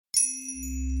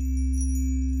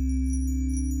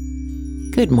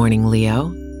Good morning,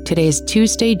 Leo. Today is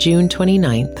Tuesday, June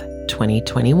 29th,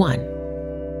 2021.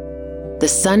 The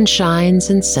sun shines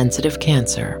in sensitive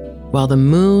Cancer, while the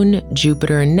moon,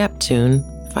 Jupiter, and Neptune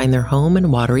find their home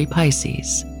in watery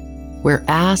Pisces. We're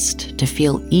asked to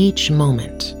feel each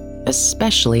moment,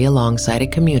 especially alongside a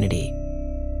community.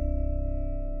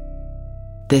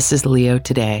 This is Leo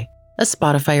Today, a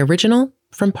Spotify original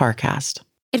from Parcast.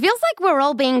 It feels like we're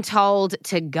all being told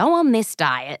to go on this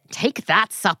diet, take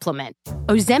that supplement.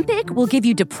 Ozempic will give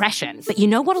you depression, but you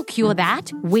know what'll cure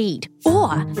that? Weed.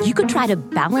 Or you could try to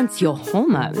balance your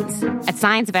hormones. At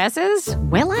Science Versus,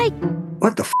 we're like,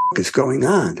 what the is going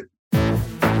on?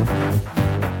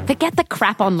 Forget the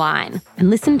crap online and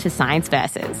listen to Science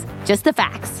Versus. Just the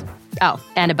facts. Oh,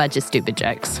 and a bunch of stupid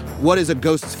jokes. What is a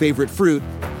ghost's favorite fruit?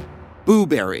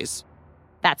 Blueberries.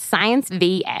 That's Science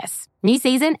VS. New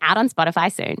season out on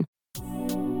Spotify soon.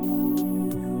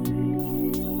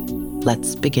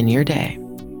 Let's begin your day.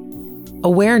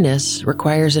 Awareness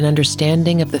requires an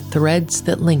understanding of the threads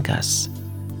that link us,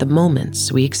 the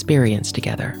moments we experience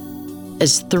together.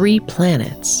 As 3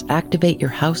 planets activate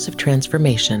your house of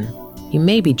transformation, you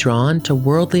may be drawn to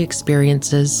worldly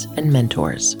experiences and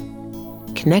mentors.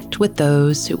 Connect with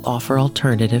those who offer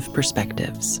alternative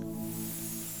perspectives.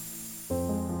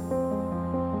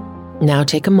 Now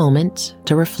take a moment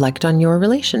to reflect on your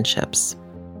relationships.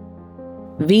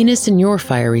 Venus in your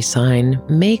fiery sign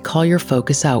may call your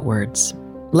focus outwards.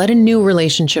 Let a new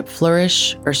relationship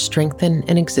flourish or strengthen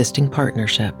an existing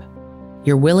partnership.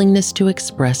 Your willingness to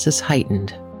express is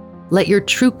heightened. Let your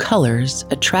true colors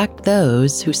attract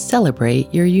those who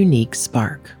celebrate your unique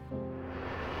spark.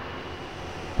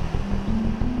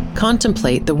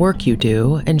 Contemplate the work you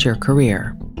do and your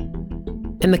career.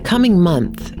 In the coming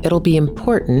month, it'll be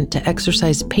important to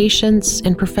exercise patience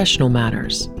in professional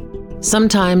matters.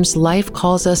 Sometimes life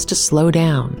calls us to slow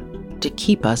down, to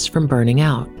keep us from burning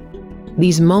out.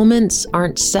 These moments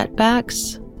aren't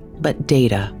setbacks, but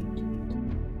data.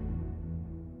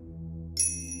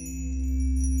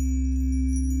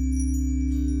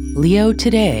 Leo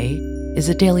Today is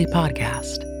a daily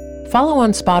podcast. Follow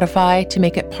on Spotify to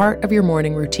make it part of your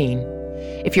morning routine.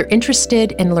 If you're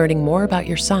interested in learning more about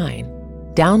your sign,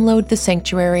 download the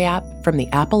Sanctuary app from the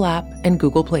Apple app and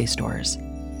Google Play stores.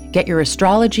 Get your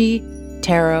astrology,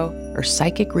 tarot, or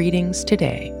psychic readings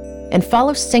today. And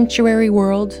follow Sanctuary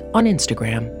World on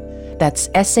Instagram. That's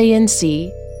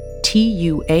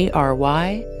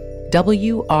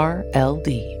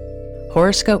SanctuaryWRLD.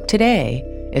 Horoscope Today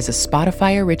is a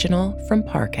Spotify original from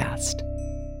Parcast.